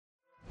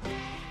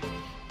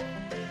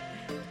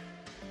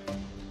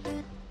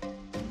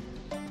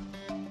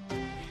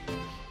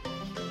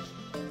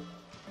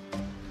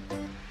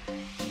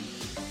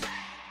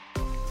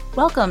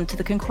Welcome to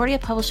the Concordia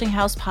Publishing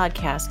House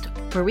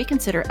podcast, where we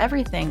consider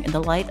everything in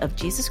the light of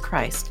Jesus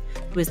Christ,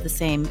 who is the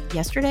same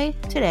yesterday,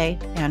 today,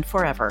 and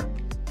forever.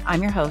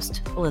 I'm your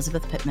host,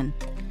 Elizabeth Pittman.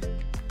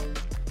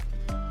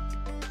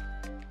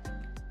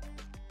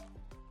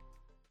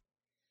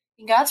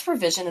 In God's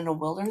Provision in a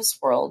Wilderness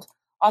World,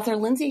 author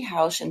Lindsay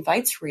Hausch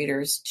invites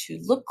readers to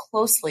look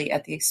closely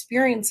at the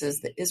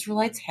experiences the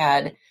Israelites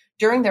had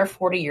during their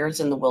 40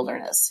 years in the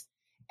wilderness.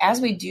 As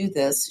we do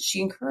this,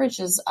 she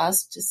encourages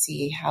us to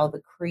see how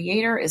the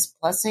Creator is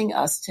blessing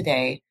us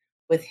today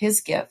with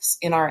His gifts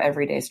in our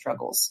everyday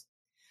struggles.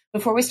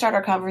 Before we start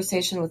our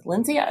conversation with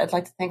Lindsay, I'd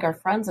like to thank our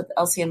friends at the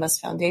LCMS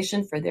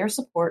Foundation for their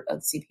support of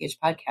the CPH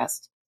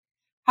podcast.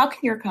 How can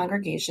your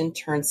congregation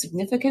turn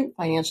significant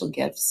financial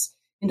gifts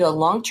into a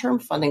long-term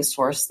funding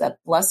source that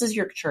blesses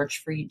your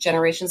church for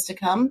generations to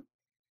come?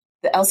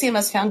 The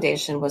LCMS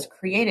Foundation was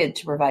created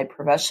to provide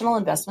professional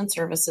investment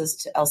services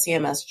to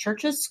LCMS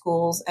churches,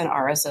 schools, and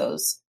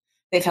RSOs.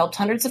 They've helped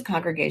hundreds of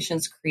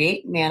congregations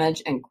create,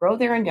 manage, and grow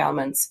their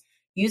endowments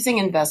using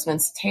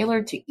investments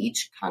tailored to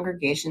each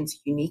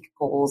congregation's unique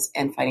goals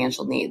and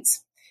financial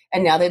needs.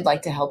 And now they'd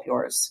like to help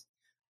yours.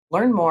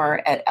 Learn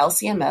more at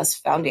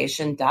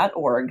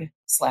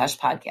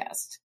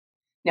lcmsfoundation.org/podcast.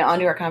 Now on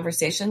to our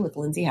conversation with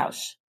Lindsay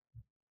Hausch.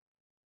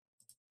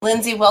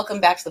 Lindsay,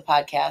 welcome back to the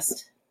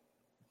podcast.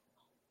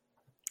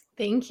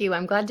 Thank you.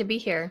 I'm glad to be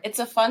here. It's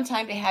a fun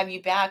time to have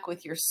you back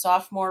with your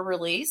sophomore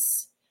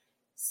release.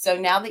 So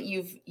now that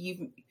you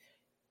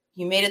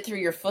made it through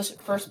your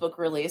first book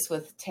release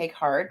with Take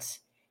Heart,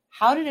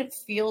 how did it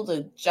feel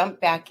to jump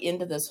back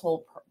into this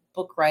whole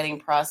book writing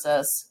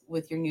process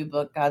with your new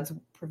book, God's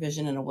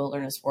Provision in a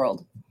Wilderness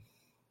World?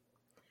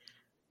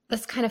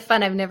 That's kind of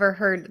fun. I've never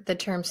heard the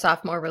term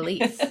sophomore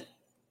release. So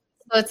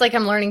it's like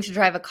I'm learning to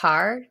drive a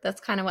car.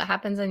 That's kind of what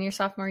happens in your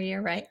sophomore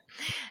year, right?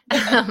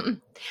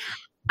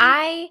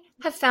 I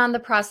have found the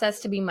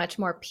process to be much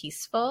more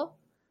peaceful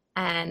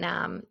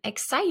and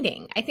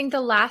exciting. I think the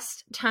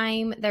last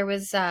time there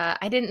was,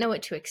 I didn't know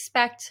what to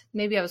expect.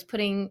 Maybe I was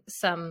putting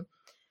some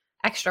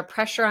extra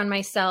pressure on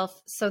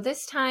myself. So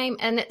this time,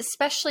 and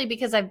especially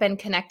because I've been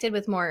connected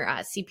with more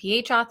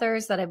CPH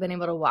authors that I've been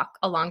able to walk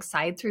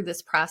alongside through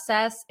this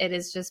process,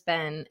 it's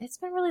been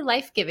really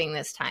life-giving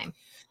this time.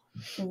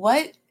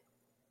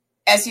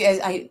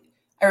 I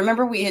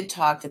remember we had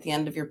talked at the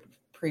end of your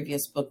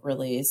previous book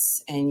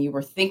release, and you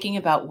were thinking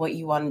about what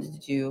you wanted to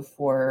do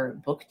for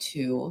book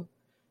 2.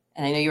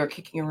 And I know you were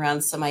kicking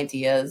around some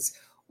ideas.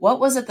 What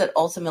was it that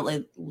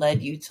ultimately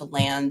led you to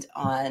land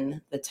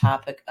on the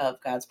topic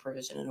of God's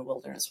provision in a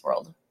wilderness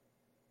world?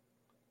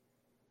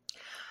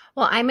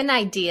 Well, I'm an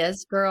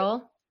ideas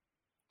girl.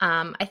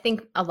 I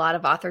think a lot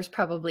of authors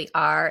probably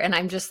are, and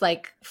I'm just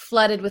like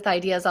flooded with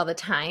ideas all the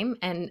time.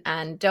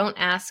 And don't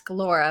ask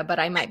Laura, but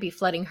I might be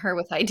flooding her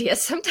with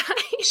ideas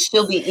sometimes.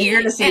 She'll be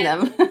eager to see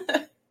them.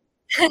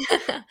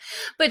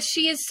 But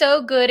she is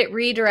so good at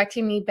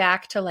redirecting me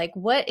back to like,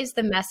 what is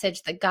the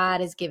message that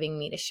God is giving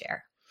me to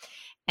share?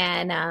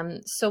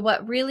 And so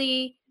what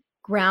really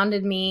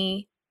grounded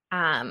me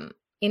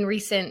in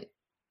recent,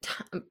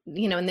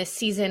 in this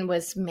season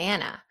was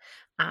manna.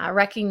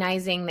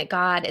 Recognizing that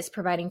God is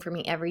providing for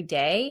me every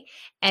day,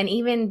 and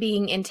even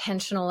being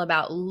intentional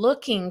about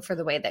looking for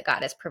the way that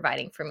God is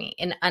providing for me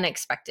in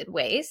unexpected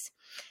ways.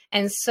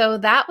 And so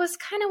that was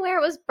kind of where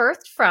it was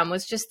birthed from,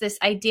 was just this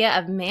idea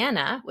of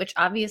manna, which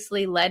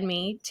obviously led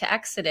me to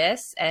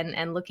Exodus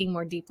and looking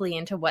more deeply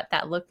into what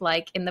that looked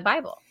like in the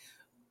Bible.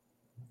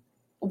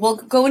 We'll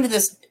go into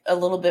this a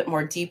little bit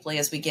more deeply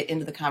as we get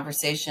into the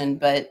conversation,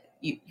 but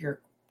your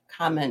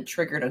comment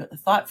triggered a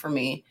thought for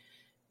me.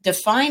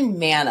 Define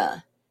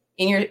manna.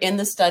 In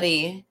the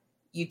study,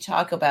 you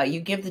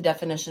give the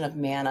definition of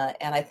manna,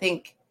 and I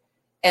think,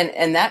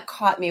 and that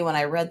caught me when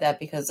I read that,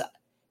 because,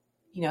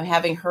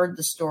 having heard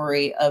the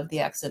story of the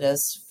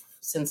Exodus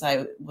since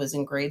I was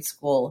in grade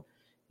school,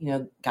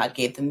 God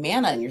gave them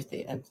manna, and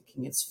I'm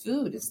thinking it's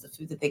food. It's the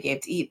food that they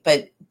gave to eat.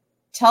 But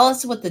tell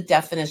us what the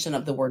definition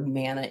of the word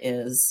manna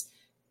is,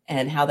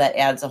 and how that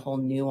adds a whole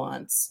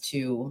nuance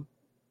to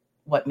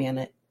what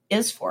manna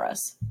is for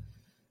us.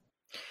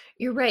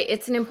 You're right.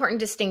 It's an important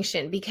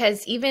distinction,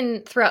 because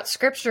even throughout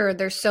Scripture,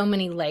 there's so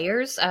many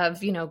layers of,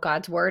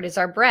 God's word is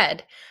our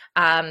bread.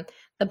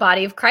 The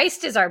body of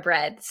Christ is our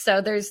bread.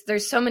 So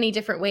there's so many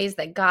different ways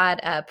that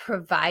God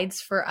provides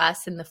for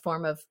us in the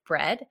form of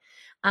bread.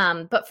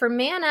 But for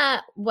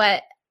manna,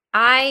 what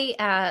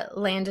I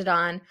landed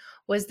on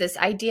was this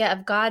idea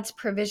of God's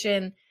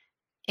provision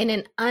in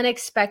an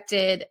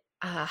unexpected,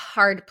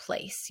 hard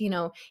place.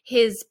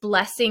 His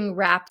blessing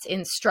wrapped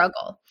in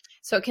struggle.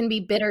 So it can be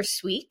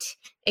bittersweet.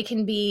 It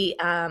can be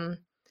the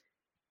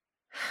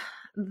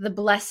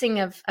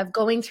blessing of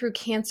going through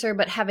cancer,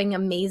 but having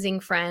amazing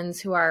friends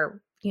who are,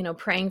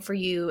 praying for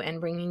you and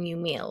bringing you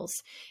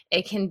meals.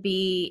 It can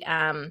be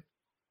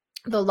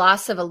the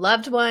loss of a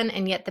loved one,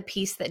 and yet the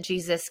peace that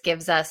Jesus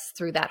gives us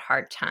through that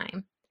hard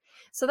time.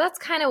 So that's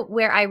kind of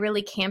where I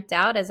really camped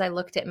out as I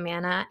looked at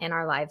manna in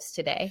our lives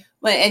today.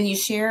 Well, and you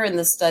share in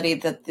the study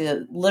that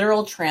the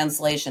literal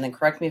translation, and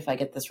correct me if I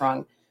get this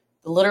wrong,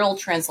 the literal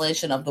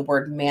translation of the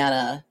word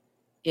manna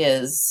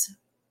is,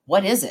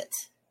 what is it?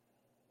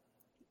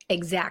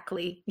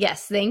 Exactly.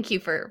 Yes. Thank you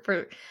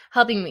for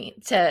helping me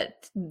to,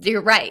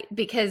 you're right,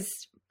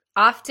 because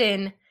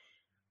often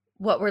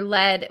what we're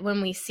led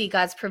when we see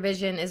God's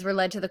provision is we're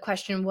led to the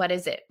question, what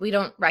is it? We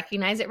don't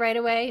recognize it right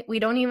away. We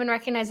don't even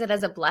recognize it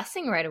as a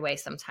blessing right away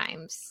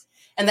sometimes.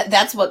 And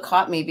that's what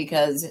caught me,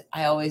 because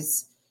I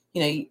always,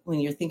 when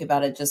you think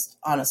about it just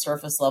on a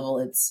surface level,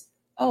 it's,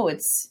 oh,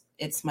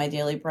 it's my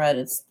daily bread.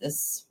 It's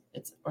this,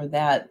 it's or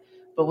that.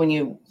 But when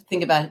you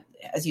think about,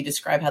 as you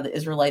describe how the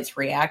Israelites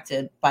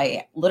reacted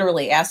by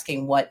literally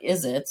asking, what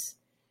is it?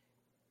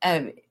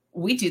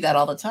 We do that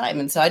all the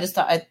time. And so I just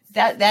thought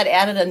that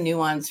added a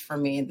nuance for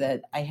me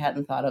that I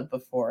hadn't thought of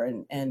before.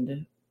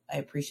 And I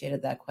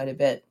appreciated that quite a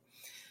bit.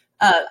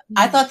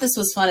 I thought this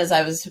was fun as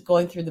I was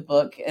going through the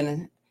book,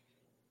 and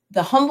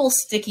the humble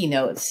sticky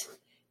notes.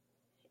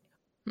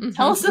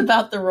 Tell us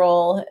about the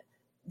role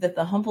that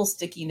the humble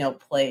sticky note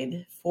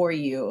played for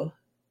you.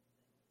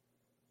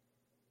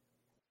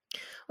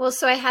 Well,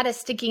 so I had a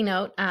sticky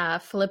note,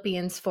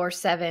 Philippians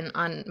 4:7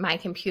 on my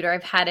computer.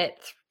 I've had it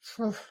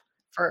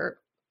for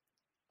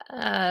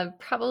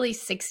probably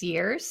 6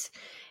 years.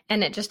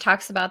 And it just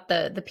talks about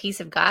the peace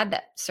of God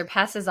that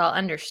surpasses all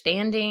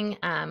understanding.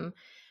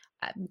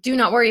 Do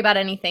not worry about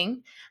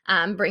anything.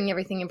 Bring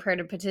everything in prayer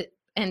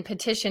and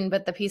petition,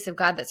 but the peace of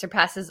God that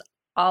surpasses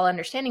all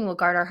understanding will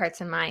guard our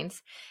hearts and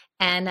minds.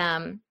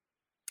 And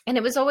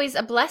it was always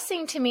a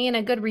blessing to me and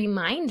a good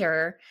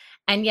reminder.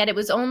 And yet it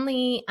was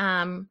only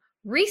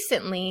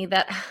recently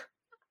that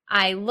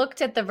I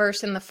looked at the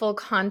verse in the full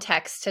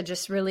context to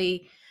just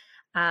really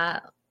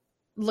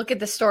look at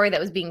the story that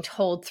was being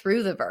told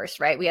through the verse,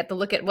 right? We have to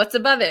look at what's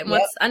above it and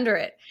what's under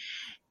it.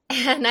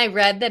 And I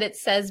read that it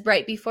says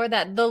right before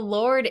that, the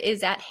Lord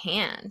is at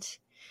hand.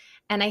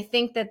 And I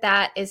think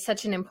that is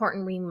such an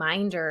important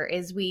reminder,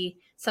 is we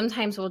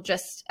sometimes will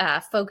just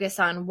focus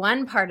on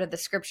one part of the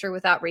scripture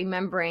without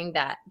remembering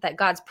that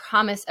God's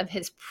promise of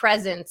his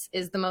presence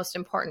is the most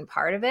important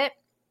part of it.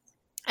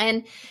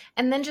 And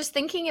then just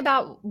thinking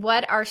about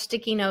what are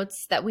sticky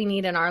notes that we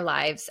need in our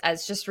lives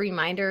as just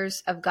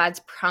reminders of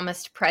God's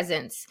promised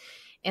presence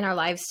in our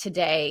lives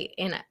today,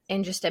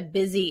 in just a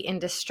busy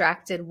and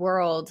distracted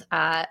world,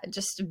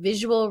 just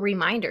visual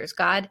reminders.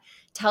 God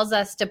tells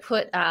us to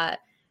put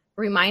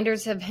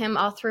reminders of him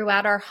all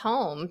throughout our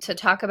home, to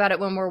talk about it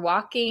when we're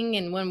walking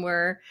and when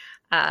we're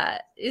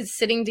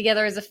sitting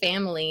together as a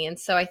family. And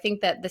so I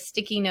think that the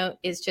sticky note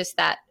is just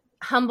that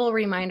humble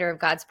reminder of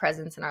God's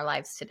presence in our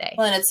lives today.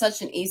 Well, and it's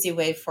such an easy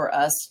way for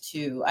us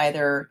to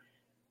either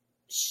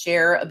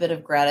share a bit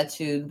of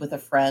gratitude with a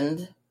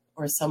friend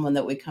or someone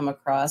that we come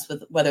across,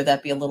 with whether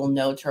that be a little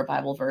note or a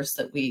Bible verse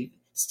that we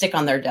stick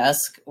on their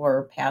desk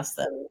or pass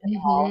them in the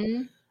hall.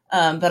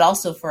 But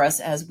also for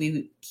us as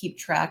we keep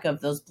track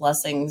of those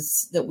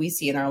blessings that we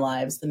see in our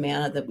lives, the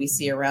manna that we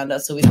see around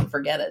us, so we don't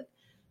forget it,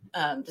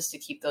 just to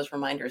keep those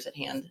reminders at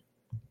hand.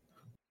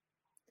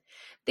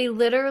 They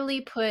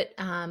literally put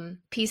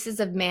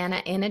pieces of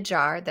manna in a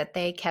jar that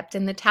they kept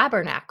in the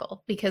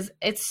tabernacle, because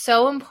it's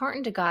so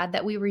important to God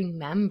that we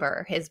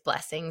remember his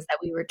blessings, that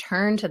we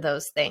return to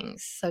those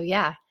things. So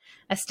yeah,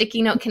 a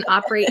sticky note can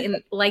operate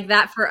in like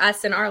that for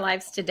us in our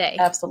lives today.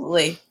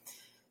 Absolutely.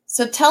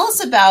 So tell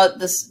us about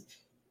this,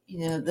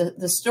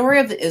 the story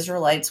of the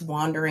Israelites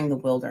wandering the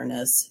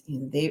wilderness.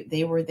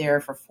 They were there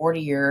for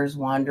 40 years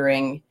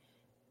wandering.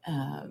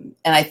 And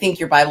I think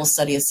your Bible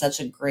study is such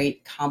a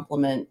great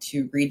complement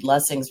to Reed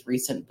Lessing's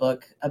recent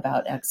book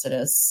about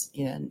Exodus.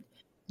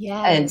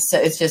 And so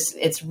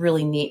it's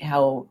really neat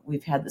how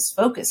we've had this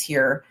focus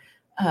here.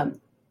 When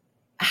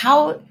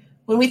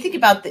we think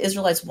about the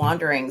Israelites'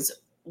 wanderings,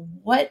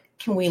 what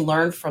can we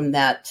learn from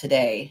that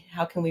today?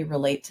 How can we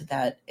relate to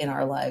that in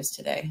our lives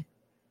today?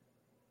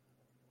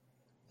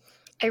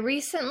 I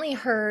recently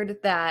heard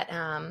that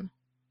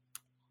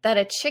that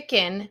a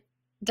chicken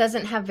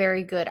doesn't have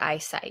very good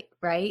eyesight,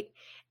 right?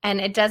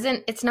 And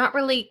it's not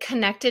really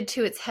connected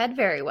to its head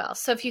very well.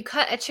 So if you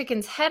cut a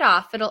chicken's head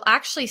off, it'll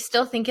actually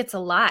still think it's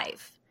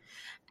alive.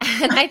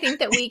 And I think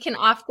that we can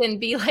often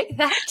be like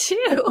that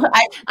too.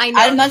 I know.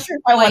 I'm not sure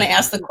if I want to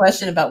ask the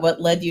question about what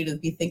led you to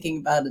be thinking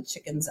about a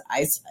chicken's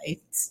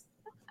eyesight.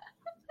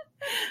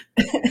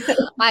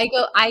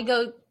 I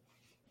go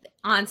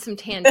on some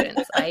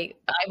tangents. I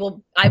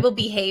will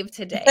behave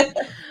today.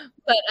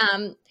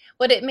 But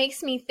what it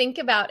makes me think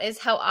about is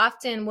how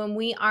often when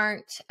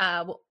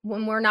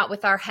when we're not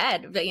with our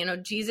head,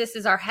 Jesus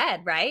is our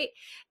head, right?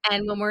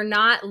 And when we're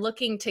not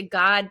looking to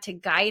God to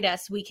guide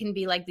us, we can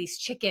be like these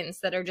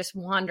chickens that are just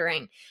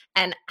wandering.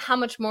 And how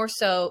much more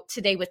so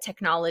today with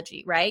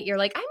technology, right? You're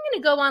like, I'm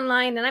going to go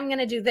online and I'm going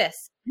to do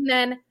this. And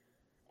then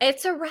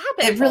it's a rabbit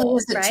hole. It really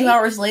is that right? 2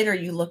 hours later,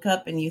 you look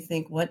up and you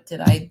think, what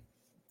did I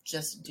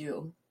just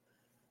do?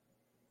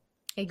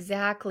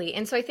 Exactly.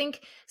 And so I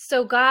think,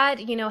 so God,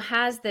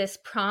 has this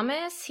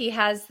promise, he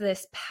has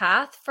this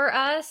path for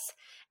us.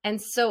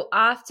 And so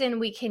often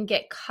we can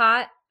get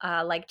caught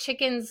like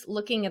chickens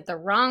looking at the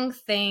wrong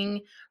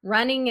thing,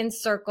 running in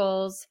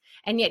circles.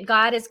 And yet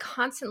God is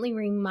constantly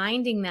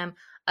reminding them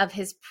of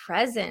his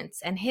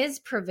presence and his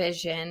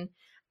provision,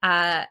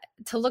 to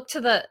look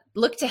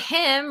to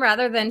him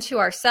rather than to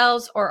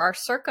ourselves or our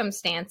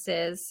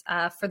circumstances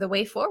for the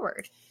way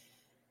forward.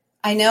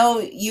 I know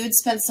you'd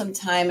spent some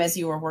time as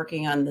you were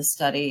working on the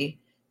study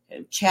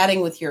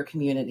chatting with your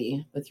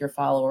community, with your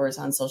followers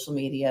on social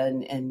media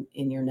and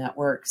in your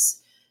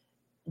networks.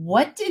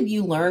 What did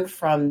you learn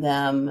from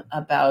them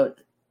about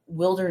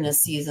wilderness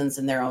seasons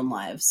in their own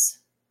lives?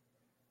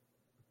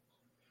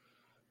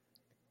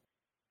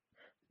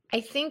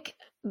 I think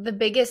the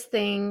biggest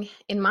thing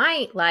in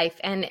my life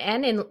and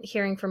in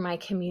hearing from my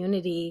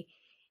community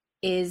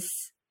is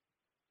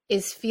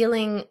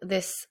feeling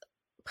this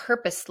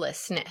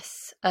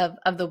purposelessness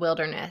of the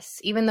wilderness.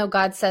 Even though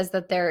God says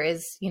that there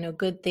is,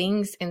 good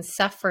things in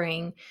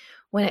suffering,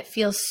 when it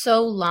feels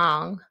so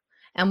long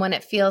and when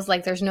it feels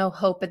like there's no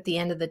hope at the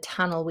end of the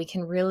tunnel, we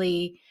can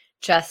really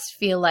just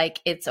feel like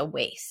it's a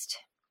waste.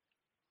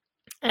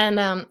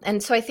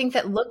 And so I think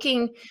that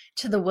looking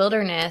to the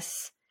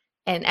wilderness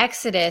and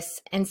Exodus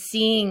and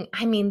seeing,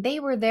 they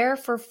were there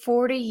for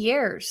 40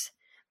 years.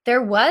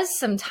 There was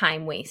some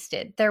time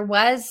wasted. There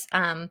was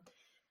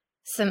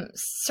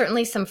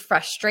certainly some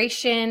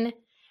frustration.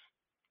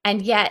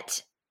 And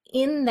yet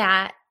in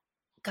that,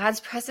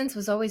 God's presence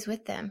was always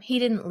with them. He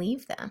didn't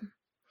leave them.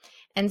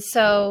 And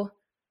so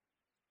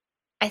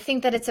I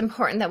think that it's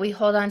important that we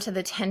hold on to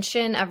the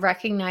tension of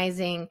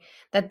recognizing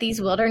that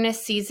these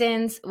wilderness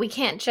seasons, we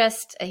can't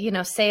just,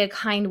 say a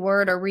kind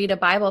word or read a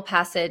Bible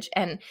passage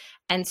and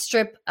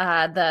strip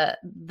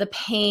the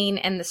pain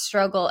and the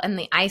struggle and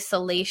the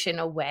isolation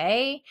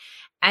away.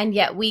 And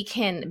yet we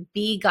can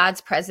be God's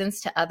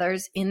presence to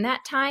others in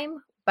that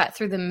time, but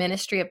through the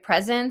ministry of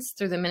presence,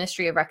 through the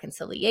ministry of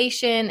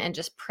reconciliation and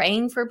just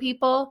praying for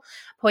people,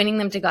 pointing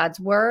them to God's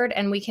word.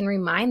 And we can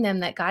remind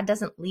them that God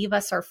doesn't leave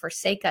us or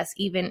forsake us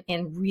even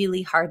in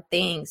really hard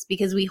things,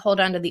 because we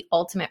hold on to the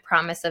ultimate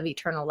promise of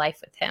eternal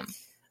life with him.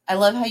 I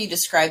love how you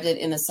described it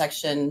in a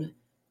section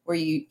where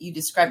you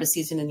described a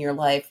season in your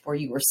life where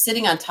you were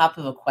sitting on top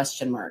of a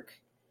question mark.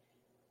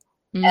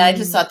 And I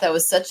just thought that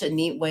was such a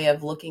neat way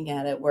of looking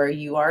at it, where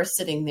you are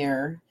sitting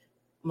there,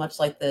 much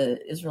like the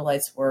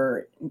Israelites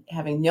were,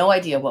 having no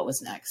idea what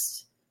was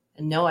next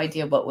and no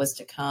idea what was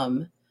to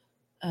come.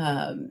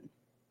 And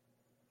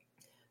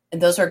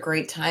those are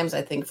great times,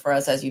 I think, for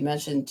us, as you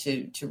mentioned,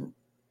 to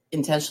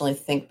intentionally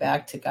think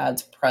back to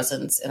God's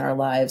presence in our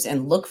lives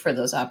and look for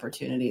those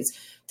opportunities.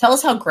 Tell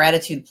us how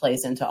gratitude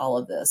plays into all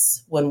of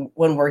this when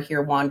we're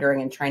here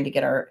wandering and trying to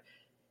get our,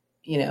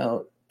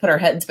 put our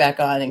heads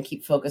back on and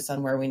keep focused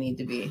on where we need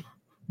to be.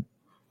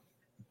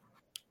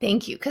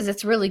 Thank you, because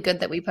it's really good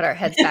that we put our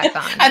heads back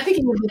on. I'm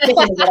thinking of the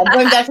chicken again. I'm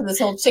going back to this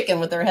whole chicken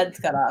with their heads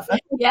cut off.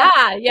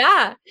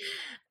 Yeah.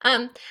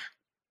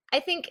 I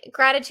think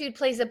gratitude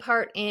plays a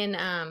part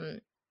in,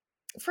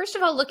 first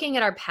of all, looking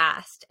at our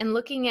past and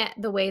looking at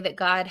the way that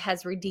God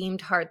has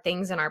redeemed hard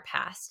things in our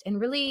past and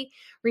really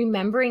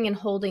remembering and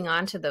holding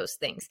on to those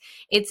things.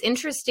 It's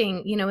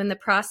interesting, in the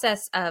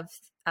process of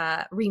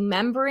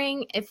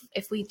remembering,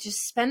 if we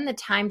just spend the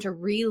time to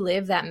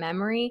relive that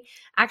memory,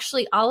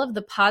 actually all of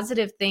the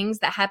positive things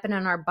that happen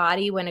in our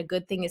body when a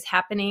good thing is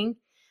happening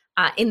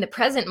in the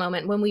present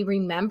moment, when we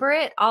remember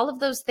it, all of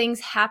those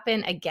things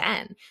happen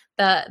again.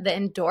 The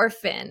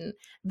endorphin,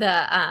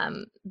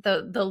 the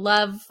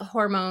love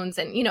hormones,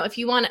 and if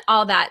you want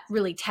all that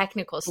really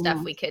technical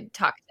stuff, we could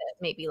talk to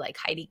maybe like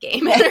Heidi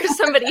Gaiman or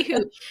somebody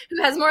who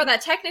has more of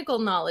that technical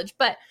knowledge.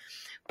 But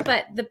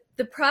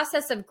the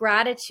process of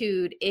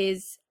gratitude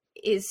is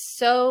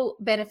so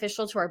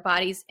beneficial to our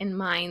bodies and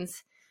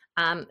minds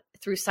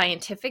through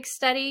scientific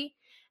study,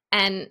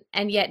 and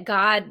yet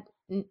God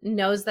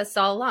knows this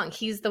all along.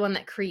 He's the one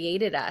that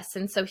created us,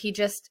 and so he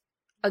just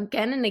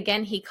again and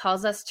again he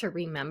calls us to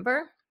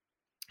remember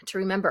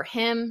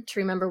him, to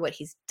remember what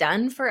he's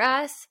done for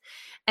us.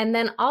 And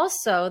then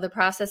also the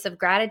process of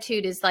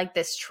gratitude is like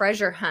this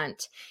treasure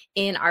hunt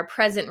in our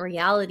present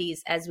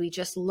realities as we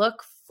just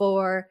look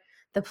for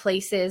the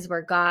places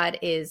where God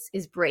is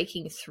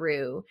breaking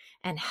through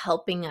and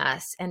helping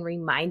us and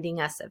reminding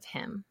us of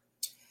him.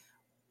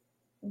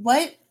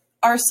 What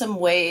are some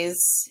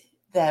ways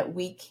that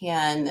we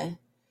can,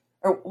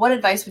 or what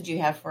advice would you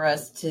have for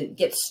us to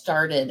get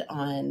started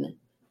on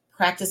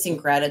practicing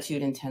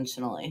gratitude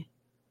intentionally?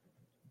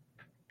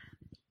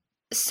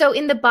 So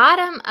in the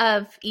bottom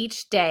of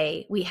each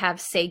day, we have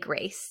say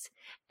grace.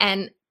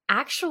 And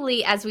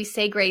actually, as we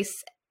say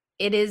grace,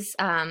 it is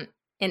an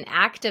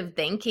act of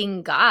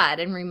thanking God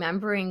and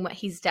remembering what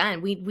he's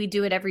done. We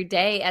do it every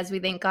day as we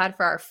thank God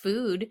for our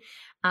food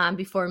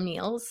before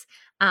meals.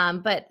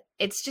 But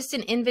it's just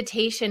an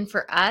invitation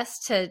for us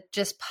to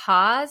just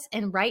pause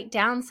and write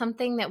down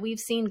something that we've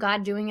seen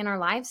God doing in our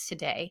lives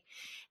today.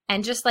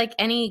 And just like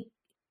any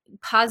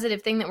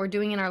positive thing that we're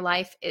doing in our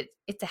life,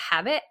 it's a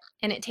habit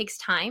and it takes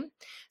time.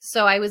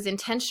 So I was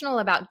intentional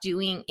about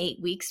doing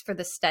 8 weeks for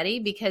the study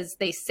because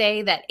they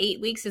say that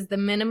 8 weeks is the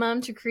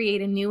minimum to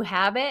create a new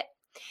habit.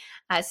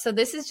 So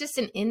this is just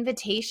an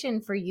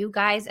invitation for you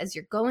guys as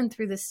you're going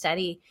through the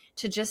study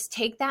to just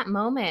take that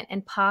moment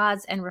and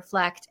pause and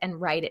reflect and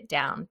write it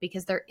down,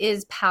 because there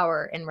is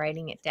power in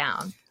writing it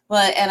down.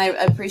 Well, and I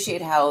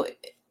appreciate how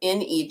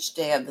in each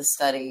day of the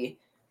study,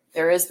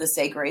 there is the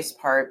say grace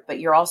part, but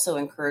you're also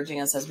encouraging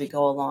us as we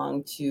go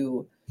along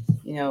to,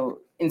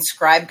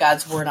 inscribe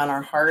God's word on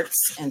our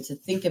hearts and to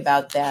think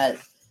about that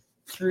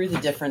through the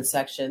different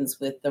sections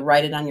with the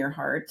write it on your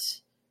heart.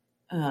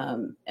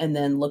 And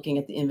then looking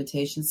at the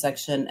invitation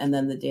section and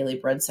then the daily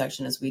bread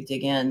section as we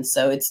dig in.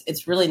 So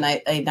it's really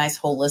a nice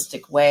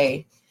holistic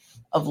way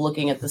of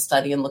looking at the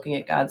study and looking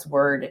at God's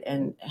word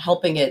and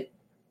helping it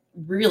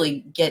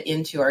really get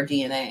into our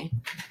DNA.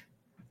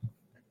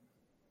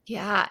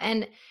 Yeah.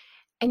 And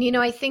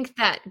I think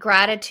that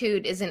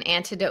gratitude is an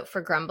antidote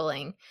for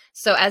grumbling.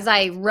 So as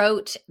I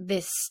wrote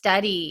this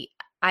study,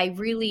 I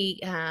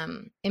really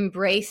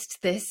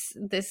embraced this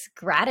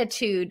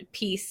gratitude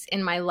piece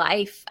in my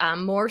life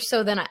more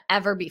so than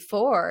ever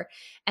before.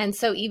 And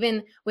so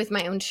even with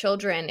my own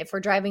children, if we're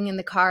driving in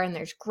the car and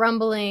there's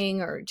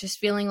grumbling or just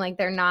feeling like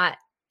they're not,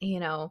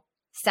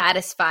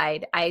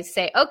 satisfied, I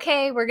say,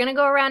 okay, we're going to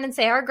go around and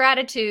say our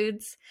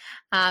gratitudes.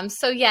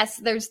 So yes,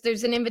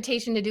 there's an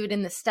invitation to do it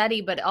in the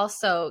study, but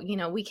also,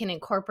 we can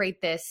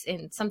incorporate this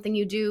in something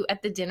you do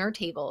at the dinner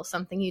table,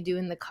 something you do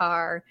in the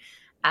car,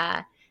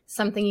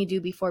 something you do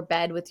before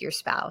bed with your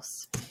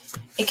spouse.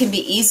 It can be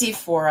easy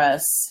for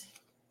us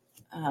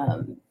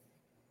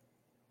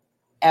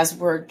as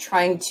we're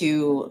trying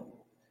to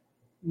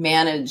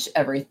manage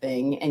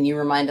everything. And you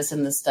remind us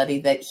in the study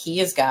that He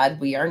is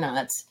God, we are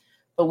not,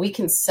 but we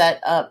can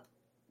set up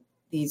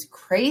these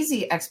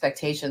crazy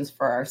expectations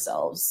for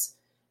ourselves.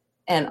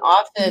 And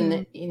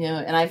often,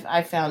 and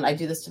I found I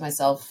do this to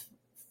myself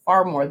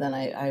far more than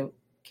I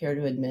care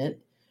to admit,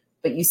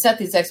 but you set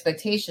these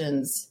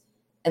expectations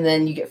and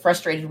then you get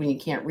frustrated when you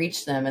can't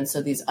reach them. And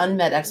so these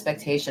unmet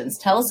expectations,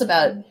 tell us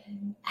about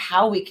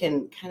how we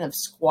can kind of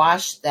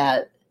squash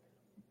that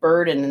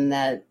burden and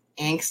that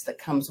angst that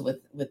comes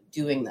with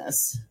doing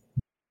this.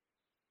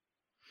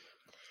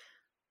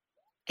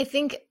 I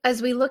think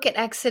as we look at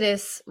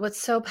Exodus,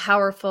 what's so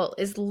powerful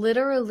is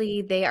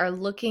literally they are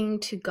looking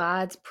to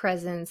God's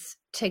presence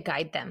to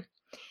guide them.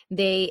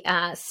 They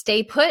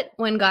stay put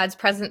when God's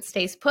presence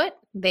stays put.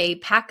 They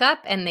pack up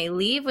and they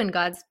leave when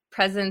God's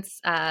presence,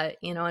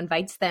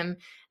 invites them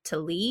to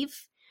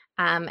leave.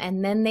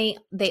 And then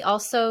they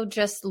also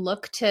just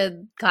look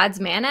to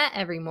God's manna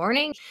every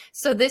morning.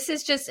 So this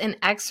is just an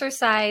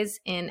exercise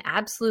in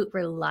absolute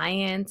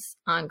reliance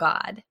on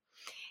God.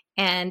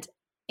 And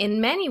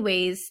in many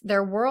ways,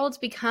 their world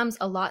becomes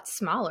a lot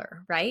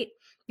smaller, right?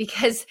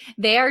 Because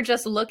they are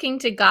just looking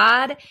to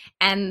God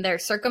and their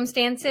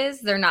circumstances.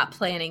 They're not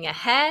planning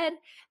ahead.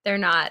 They're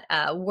not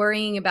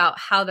worrying about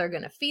how they're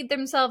going to feed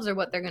themselves or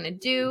what they're going to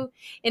do.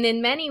 And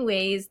in many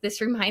ways, this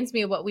reminds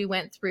me of what we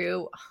went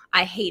through.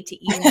 I hate to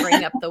even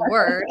bring up the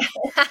word,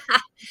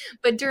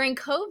 but during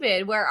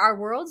COVID, where our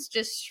worlds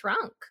just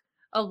shrunk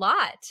a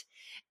lot.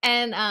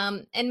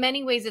 And in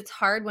many ways, it's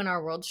hard when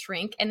our worlds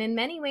shrink. And in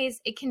many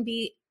ways, it can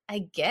be a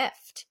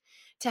gift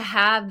to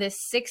have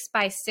this 6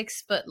 by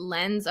 6 foot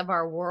lens of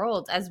our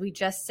world as we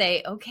just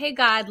say, okay,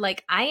 God,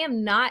 like I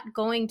am not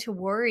going to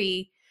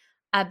worry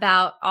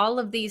about all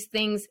of these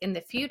things in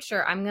the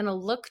future. I'm going to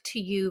look to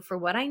you for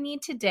what I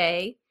need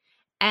today,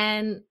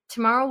 and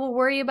tomorrow will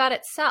worry about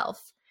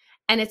itself.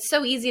 And it's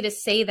so easy to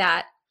say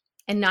that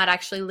and not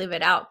actually live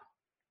it out.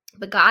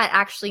 But God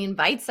actually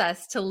invites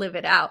us to live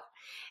it out.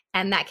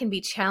 And that can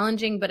be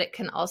challenging, but it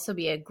can also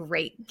be a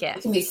great gift.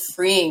 It can be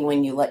freeing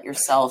when you let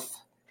yourself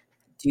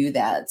do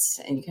that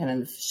and you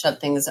kind of shut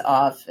things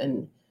off.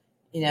 And,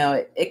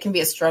 it can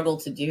be a struggle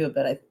to do,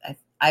 but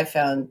I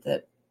found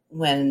that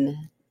when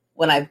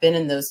I've been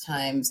in those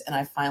times and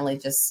I finally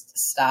just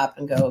stop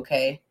and go,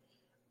 okay,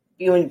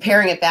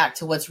 pairing it back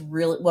to what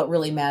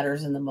really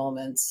matters in the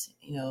moment,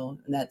 in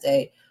that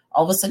day,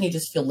 all of a sudden you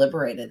just feel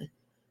liberated.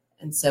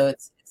 And so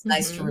it's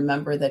nice to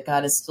remember that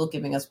God is still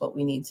giving us what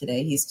we need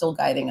today. He's still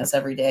guiding us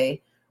every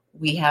day.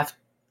 We have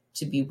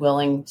to be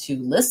willing to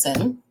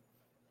listen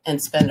and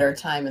spend our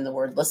time in the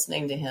Word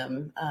listening to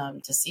Him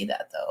to see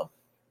that, though.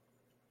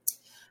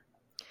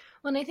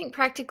 Well, and I think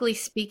practically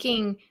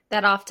speaking,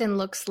 that often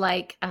looks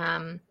like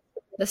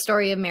the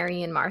story of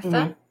Mary and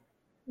Martha,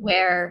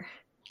 where,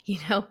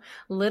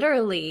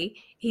 literally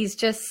He's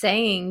just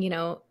saying,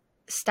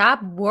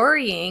 stop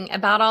worrying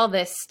about all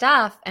this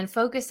stuff and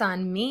focus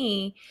on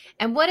me.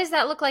 And what does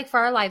that look like for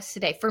our lives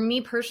today? For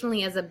me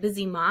personally, as a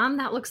busy mom,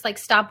 that looks like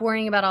stop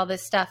worrying about all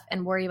this stuff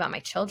and worry about my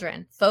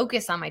children.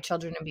 Focus on my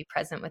children and be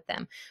present with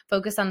them.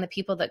 Focus on the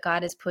people that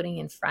God is putting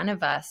in front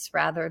of us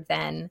rather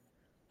than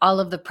all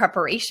of the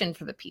preparation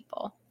for the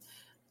people.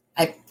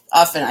 I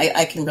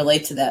can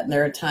relate to that. And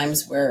there are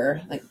times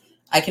where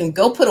I can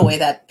go put away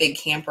that big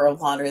camper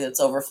of laundry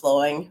that's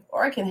overflowing,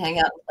 or I can hang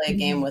out and play a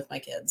game with my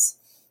kids.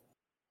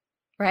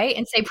 Right?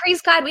 And say,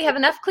 praise God, we have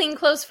enough clean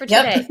clothes for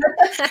today.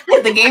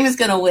 The game is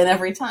going to win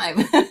every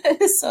time.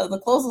 So the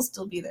clothes will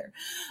still be there.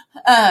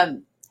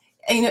 And,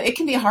 it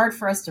can be hard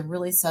for us to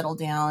really settle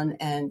down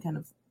and kind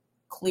of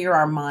clear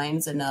our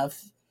minds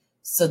enough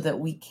so that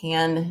we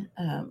can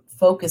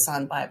focus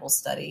on Bible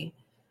study.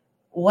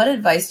 What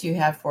advice do you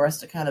have for us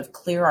to kind of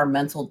clear our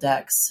mental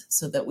decks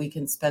so that we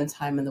can spend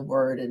time in the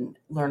Word and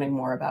learning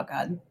more about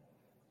God?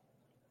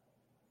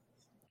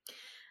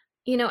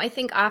 I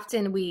think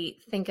often we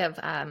think of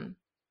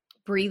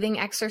breathing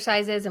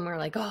exercises and we're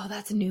like, oh,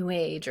 that's new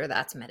age, or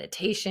that's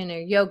meditation or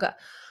yoga.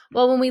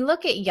 Well, when we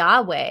look at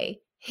Yahweh,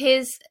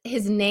 his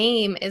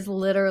name is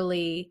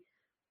literally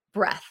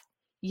breath,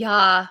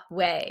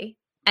 Yahweh.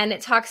 And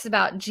it talks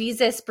about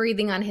Jesus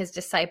breathing on his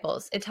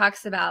disciples. It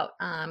talks about,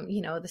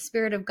 the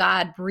Spirit of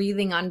God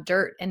breathing on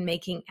dirt and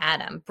making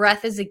Adam.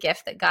 Breath is a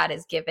gift that God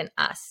has given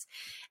us.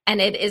 And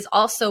it is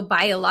also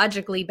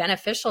biologically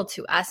beneficial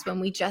to us when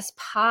we just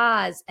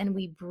pause and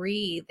we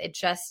breathe. It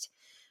just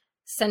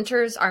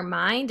centers our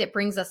mind. It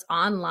brings us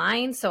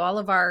online. So all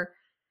of our,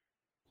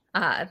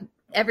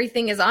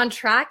 everything is on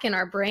track in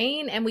our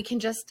brain, and we can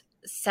just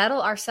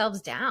settle ourselves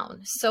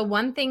down. So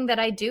one thing that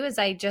I do is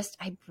I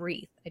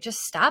breathe. I just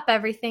stop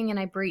everything and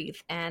I breathe.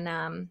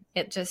 And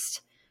it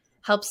just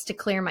helps to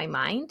clear my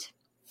mind.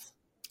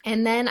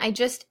 And then I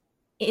just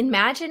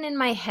imagine in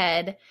my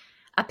head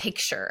a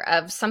picture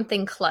of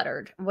something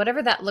cluttered,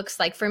 whatever that looks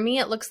like. For me,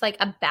 it looks like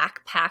a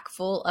backpack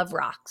full of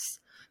rocks.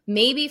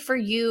 Maybe for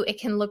you, it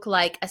can look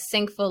like a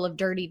sink full of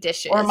dirty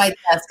dishes. Or my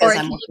desk, or as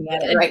I'm looking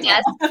at it right now.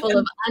 A desk full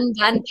of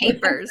undone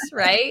papers,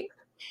 right?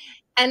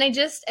 And I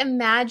just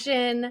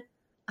imagine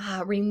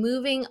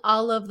removing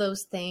all of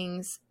those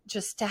things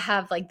just to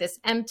have like this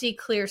empty,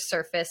 clear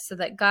surface so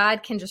that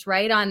God can just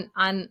write on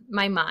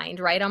my mind,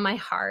 write on my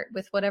heart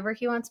with whatever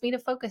he wants me to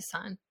focus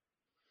on.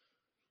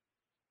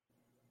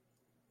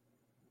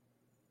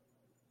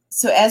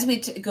 So as we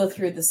go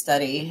through the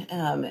study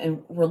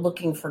and we're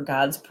looking for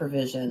God's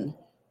provision,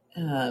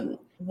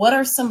 what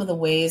are some of the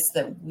ways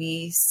that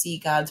we see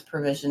God's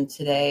provision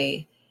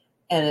today?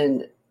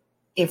 And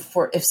if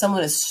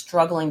someone is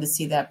struggling to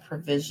see that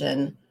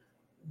provision,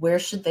 where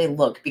should they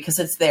look? Because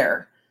it's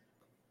there.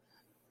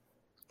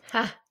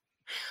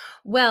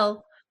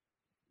 Well,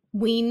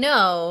 we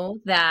know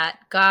that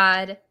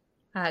God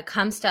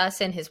comes to us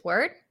in his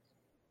word.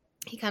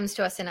 He comes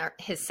to us in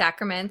his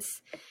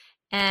sacraments.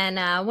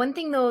 And one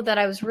thing, though, that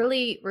I was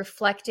really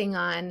reflecting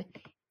on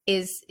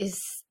is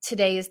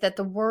today is that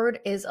the word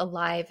is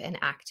alive and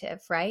active,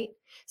 right?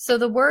 So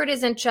the word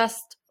isn't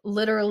just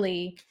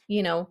literally,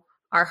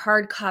 our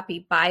hard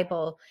copy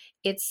Bible.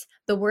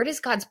 The word is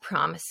God's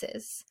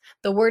promises.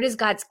 The word is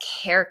God's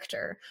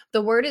character.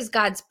 The word is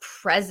God's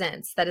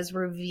presence that is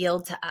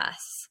revealed to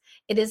us.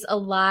 It is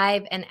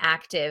alive and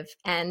active.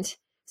 And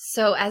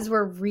so as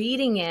we're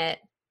reading it,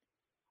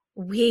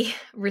 we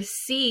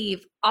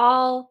receive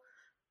all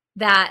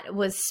that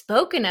was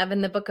spoken of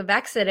in the book of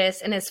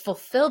Exodus and is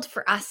fulfilled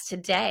for us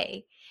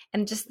today.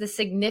 And just the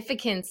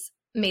significance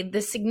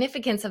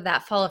of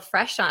that fall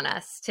afresh on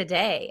us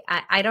today.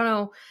 I don't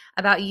know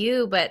about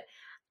you, but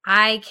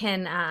I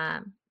can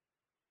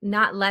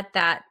not let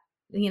that,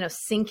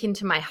 sink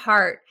into my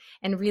heart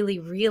and really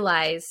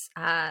realize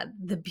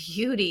the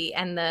beauty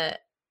and the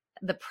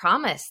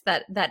promise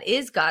that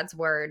is God's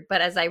word. But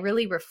as I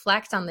really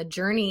reflect on the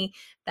journey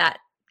that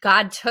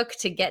God took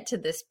to get to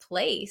this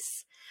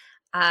place,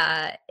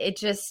 it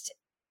just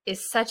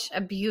is such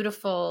a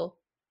beautiful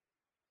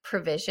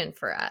provision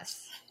for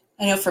us.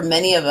 I know for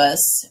many of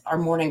us, our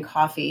morning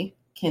coffee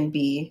can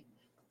be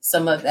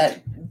some of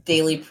that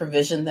daily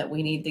provision that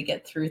we need to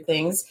get through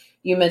things.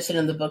 You mentioned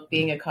in the book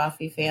being a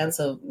coffee fan,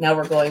 so now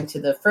we're going to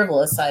the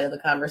frivolous side of the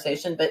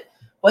conversation, but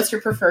what's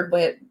your preferred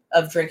way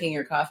of drinking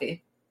your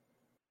coffee?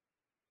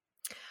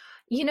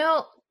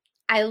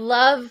 I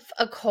love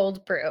a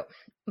cold brew,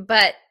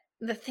 but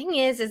the thing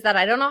is that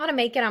I don't know how to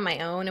make it on my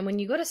own. And when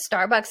you go to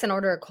Starbucks and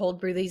order a cold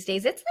brew these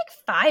days, it's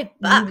like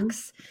 $5. Mm-hmm.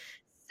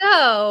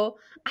 So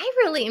I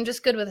really am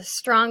just good with a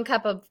strong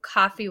cup of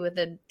coffee with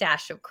a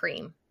dash of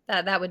cream.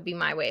 That would be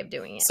my way of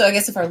doing it. So I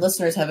guess if our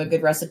listeners have a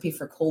good recipe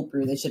for cold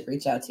brew, they should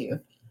reach out to you.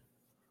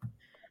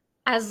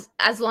 As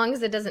long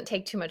as it doesn't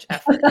take too much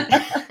effort.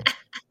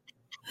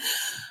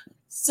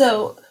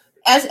 So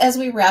as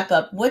we wrap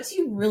up, what do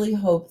you really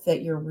hope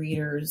that your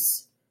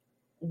readers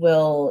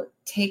will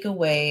take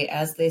away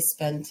as they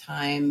spend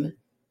time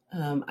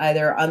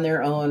either on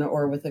their own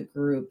or with a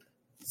group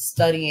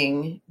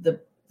studying the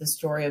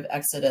story of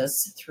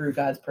Exodus through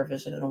God's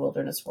provision in a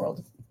wilderness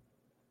world?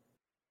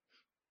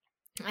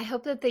 I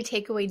hope that they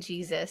take away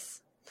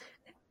Jesus.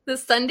 The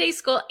Sunday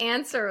school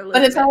answer,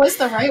 Elizabeth. But it's always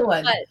the right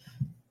one.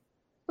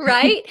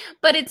 Right?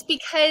 But it's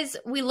because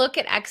we look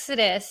at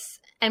Exodus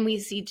and we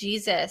see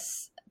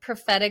Jesus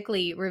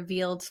prophetically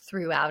revealed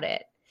throughout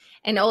it.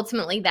 And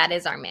ultimately, that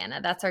is our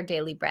manna. That's our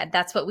daily bread.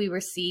 That's what we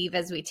receive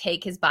as we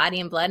take his body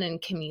and blood in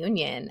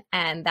communion.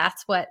 And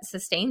that's what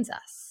sustains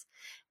us.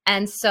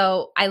 And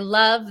so I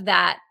love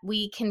that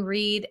we can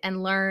read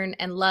and learn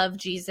and love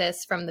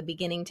Jesus from the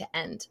beginning to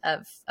end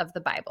of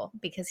the Bible,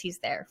 because he's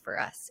there for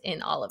us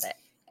in all of it.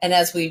 And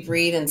as we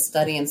read and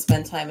study and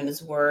spend time in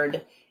his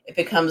word, it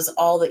becomes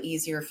all the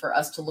easier for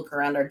us to look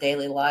around our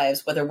daily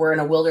lives, whether we're in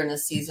a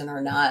wilderness season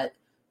or not,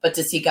 but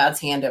to see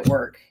God's hand at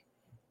work.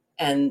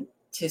 And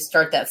to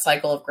start that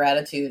cycle of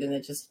gratitude, and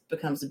it just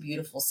becomes a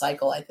beautiful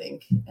cycle, I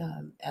think,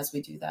 as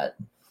we do that.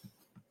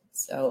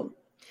 So,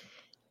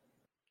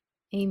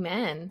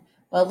 amen.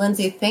 Well,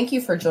 Lindsay, thank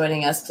you for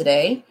joining us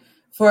today.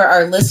 For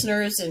our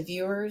listeners and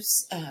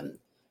viewers,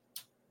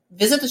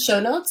 visit the show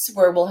notes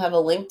where we'll have a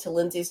link to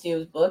Lindsay's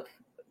new book,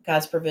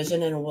 God's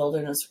Provision in a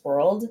Wilderness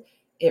World.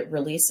 It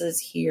releases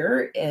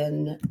here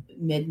in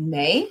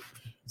mid-May.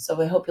 So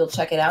we hope you'll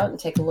check it out and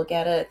take a look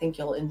at it. I think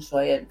you'll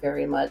enjoy it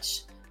very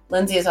much.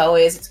 Lindsay, as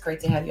always, it's great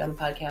to have you on the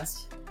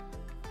podcast.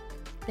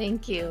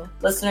 Thank you.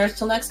 Listeners,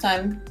 till next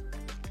time.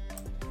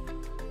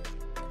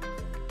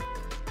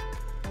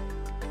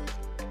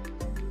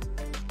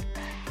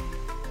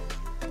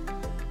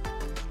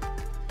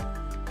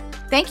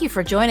 Thank you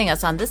for joining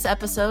us on this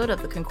episode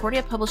of the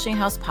Concordia Publishing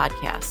House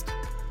podcast.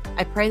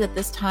 I pray that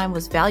this time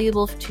was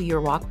valuable to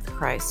your walk with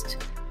Christ.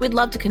 We'd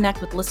love to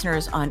connect with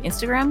listeners on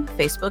Instagram,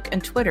 Facebook,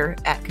 and Twitter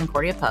at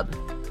Concordia Pub.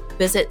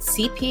 Visit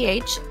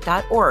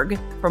cph.org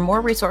for more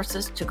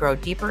resources to grow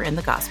deeper in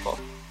the gospel.